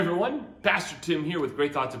everyone. Pastor Tim here with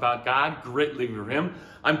Great Thoughts About God. Great living for Him.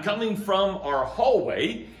 I'm coming from our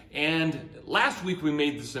hallway, and last week we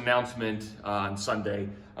made this announcement on Sunday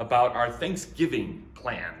about our Thanksgiving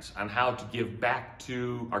plans on how to give back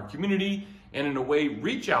to our community and in a way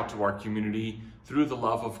reach out to our community through the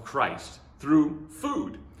love of Christ, through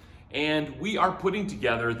food. And we are putting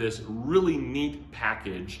together this really neat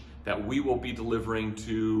package that we will be delivering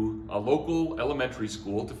to a local elementary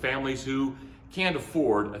school, to families who can't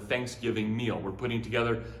afford a Thanksgiving meal. We're putting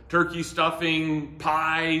together turkey stuffing,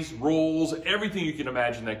 pies, rolls, everything you can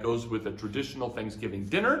imagine that goes with a traditional Thanksgiving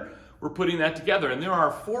dinner. We're putting that together, and there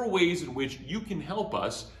are 4 ways in which you can help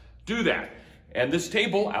us do that. And this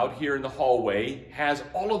table out here in the hallway has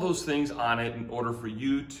all of those things on it in order for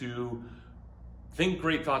you to think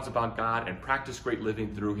great thoughts about God and practice great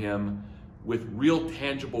living through Him with real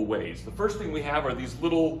tangible ways. The first thing we have are these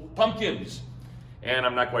little pumpkins. And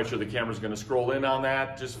I'm not quite sure the camera's gonna scroll in on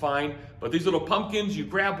that just fine. But these little pumpkins, you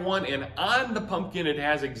grab one, and on the pumpkin it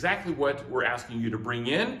has exactly what we're asking you to bring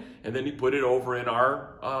in, and then you put it over in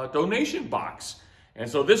our donation box. And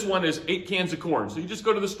so this one is 8 cans of corn. So you just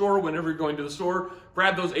go to the store whenever you're going to the store,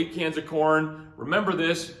 grab those 8 cans of corn, remember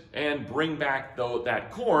this, and bring back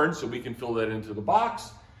that corn so we can fill that into the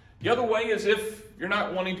box. The other way is if you're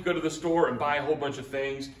not wanting to go to the store and buy a whole bunch of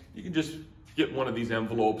things, you can just get one of these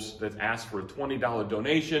envelopes that asks for a $20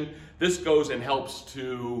 donation. This goes and helps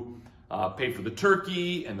to pay for the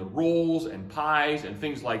turkey and the rolls and pies and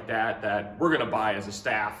things like that that we're gonna buy as a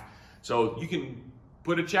staff. So you can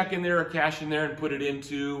put a check in there or cash in there and put it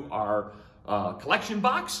into our collection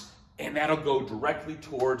box, and that'll go directly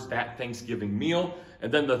towards that Thanksgiving meal.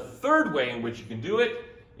 And then the third way in which you can do it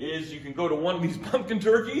is you can go to one of these pumpkin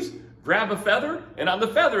turkeys, grab a feather, and on the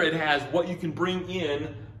feather it has what you can bring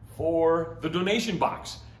in for the donation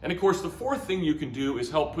box. And of course, the fourth thing you can do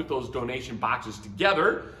is help put those donation boxes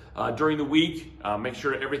together during the week. Make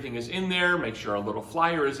sure everything is in there, make sure our little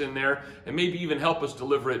flyer is in there, and maybe even help us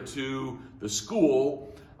deliver it to the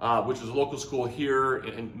school, which is a local school here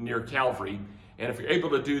near Calvary. And if you're able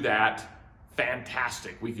to do that,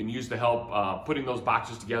 fantastic. We can use the help putting those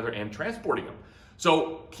boxes together and transporting them.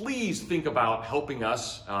 So please think about helping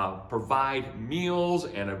us provide meals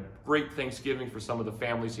and a great Thanksgiving for some of the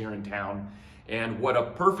families here in town. And what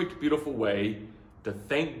a perfect, beautiful way to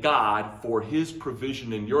thank God for His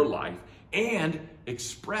provision in your life and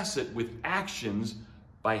express it with actions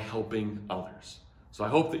by helping others. So I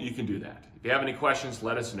hope that you can do that. If you have any questions,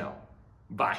 let us know. Bye.